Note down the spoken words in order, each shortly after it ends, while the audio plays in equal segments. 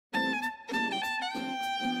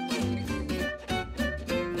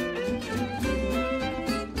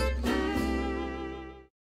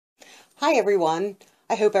Hi everyone,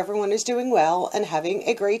 I hope everyone is doing well and having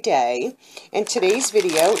a great day. And today's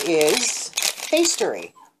video is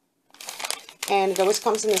Facetory. And it always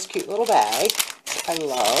comes in this cute little bag, which I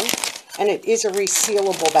love. And it is a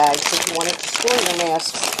resealable bag, so if you wanted to store your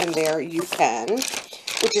masks in there, you can.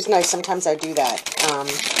 Which is nice, sometimes I do that.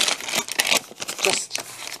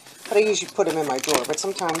 But I usually put them in my drawer. But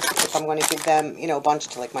sometimes if I'm going to give them, a bunch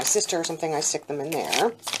to like my sister or something, I stick them in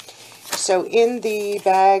there. So in the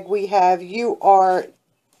bag we have "You Are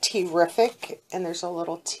Terrific," and there's a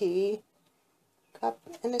little tea cup,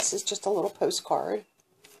 and this is just a little postcard.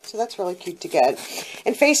 So that's really cute to get.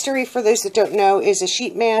 And Facetory, for those that don't know, is a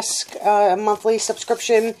sheet mask monthly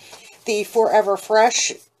subscription. The Forever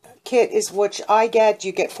Fresh kit is which I get.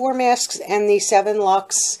 You get 4 masks, and the 7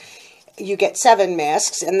 Luxe, you get 7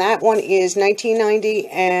 masks, and that one is $19.90,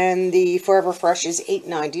 and the Forever Fresh is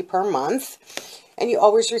 $8.90 per month. And you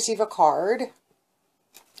always receive a card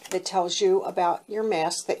that tells you about your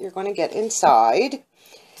mask that you're going to get inside.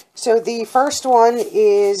 So the first one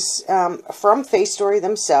is from Facetory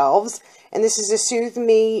themselves. And this is a Soothe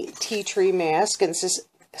Me Tea Tree Mask. And this is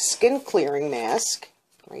a skin clearing mask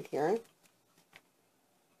right here.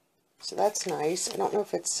 So that's nice. I don't know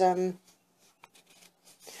if it's...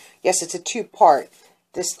 yes, it's a 2-part.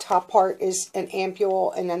 This top part is an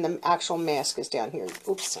ampule, and then the actual mask is down here.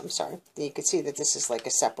 Oops, I'm sorry. You can see that this is like a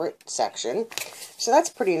separate section. So that's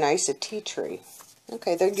pretty nice, a tea tree.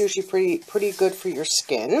 Okay, they're usually pretty good for your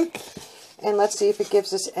skin. And let's see if it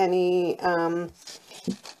gives us any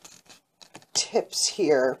tips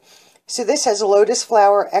here. So this has lotus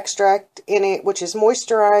flower extract in it, which is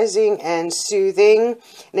moisturizing and soothing.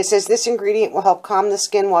 And it says this ingredient will help calm the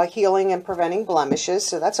skin while healing and preventing blemishes.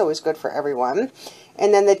 So that's always good for everyone.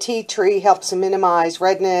 And then the tea tree helps minimize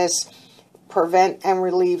redness, prevent and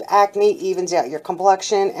relieve acne, evens out your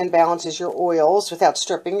complexion, and balances your oils without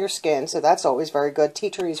stripping your skin. So that's always very good. Tea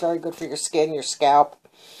tree is very good for your skin, your scalp.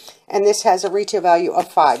 And this has a retail value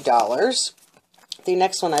of $5. The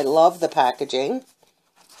next one, I love the packaging.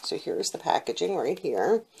 So here's the packaging right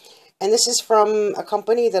here. And this is from a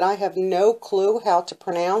company that I have no clue how to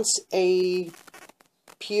pronounce, a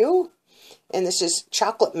Pew. And this is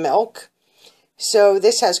chocolate milk. So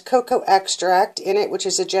this has cocoa extract in it, which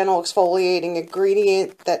is a gentle exfoliating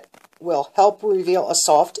ingredient that will help reveal a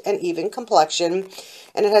soft and even complexion.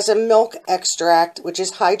 And it has a milk extract, which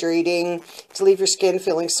is hydrating to leave your skin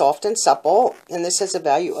feeling soft and supple. And this has a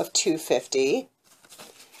value of $2.50.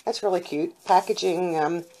 That's really cute.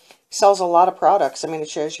 Packaging sells a lot of products. I mean, it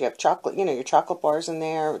shows you have chocolate, your chocolate bars in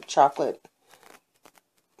there, chocolate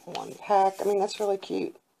 1 pack. I mean, that's really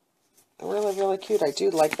cute. Really, really cute. I do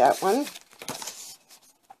like that one.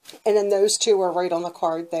 And then those two are right on the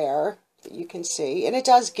card there that you can see. And it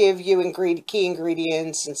does give you key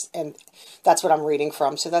ingredients, and that's what I'm reading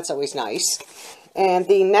from, so that's always nice. And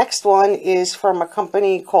the next one is from a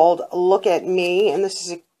company called Look at Me, and this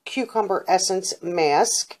is a cucumber essence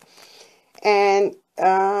mask. And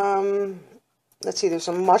let's see, there's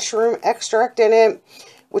a mushroom extract in it,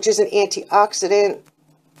 which is an antioxidant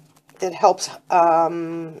that helps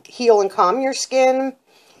heal and calm your skin.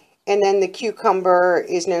 And then the cucumber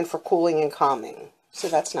is known for cooling and calming. So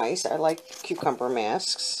that's nice. I like cucumber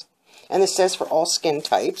masks. And this says for all skin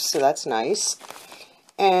types, so that's nice.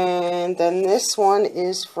 And then this one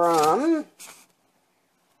is from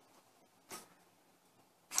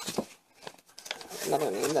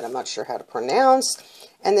another name that I'm not sure how to pronounce.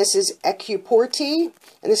 And this is Ecuporti.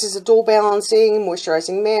 And this is a dual balancing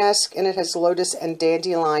moisturizing mask. And it has lotus and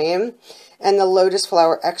dandelion. And the lotus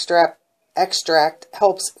flower extract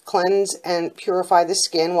helps cleanse and purify the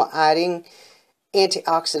skin while adding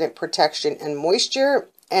antioxidant protection and moisture.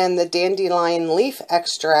 And the dandelion leaf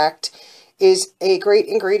extract is a great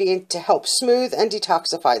ingredient to help smooth and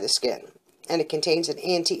detoxify the skin. And it contains an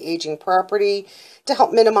anti-aging property to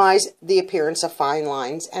help minimize the appearance of fine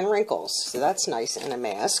lines and wrinkles. So that's nice in a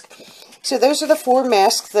mask. So those are the 4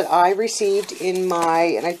 masks that I received in my,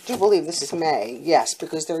 and I do believe this is May, yes,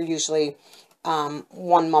 because they're usually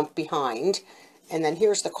 1 month behind. And then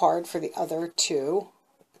here's the card for the other 2,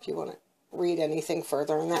 if you want to read anything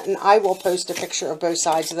further on that. And I will post a picture of both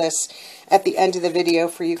sides of this at the end of the video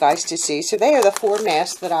for you guys to see. So they are the 4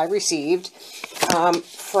 masks that I received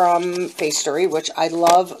from Facetory, which I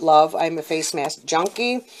love. I'm a face mask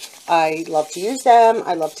junkie. I love to use them.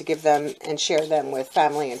 I love to give them and share them with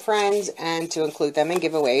family and friends, and to include them in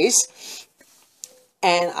giveaways.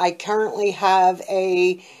 And I currently have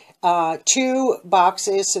a 2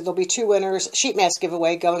 boxes, so there'll be 2 winners, sheet mask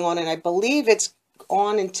giveaway going on, and I believe it's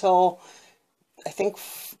on until, I think,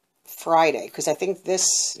 Friday, because I think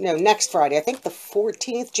next Friday, I think the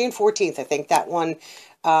 14th, June 14th, I think that one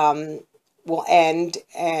will end,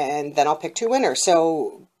 and then I'll pick 2 winners.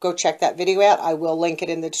 So go check that video out. I will link it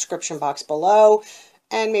in the description box below.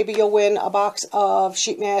 And maybe you'll win a box of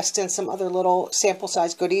sheet masks and some other little sample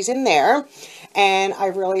size goodies in there. And I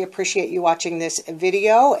really appreciate you watching this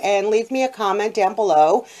video. And leave me a comment down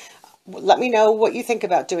below. Let me know what you think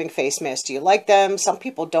about doing face masks. Do you like them? Some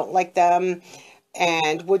people don't like them.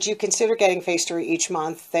 And would you consider getting Facetory each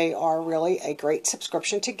month? They are really a great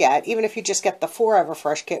subscription to get, even if you just get the Forever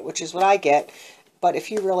Fresh kit, which is what I get. But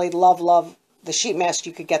if you really love the sheet mask,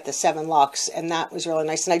 you could get the 7 Luxe, and that was really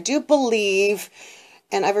nice. And I do believe,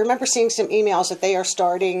 and I remember seeing some emails that they are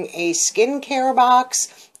starting a skincare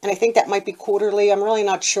box, and I think that might be quarterly. I'm really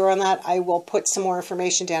not sure on that. I will put some more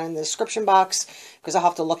information down in the description box because I'll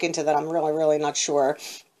have to look into that. I'm really not sure.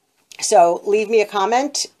 So leave me a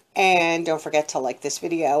comment, and don't forget to like this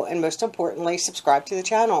video, and most importantly, subscribe to the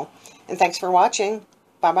channel. And thanks for watching.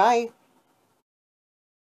 Bye-bye.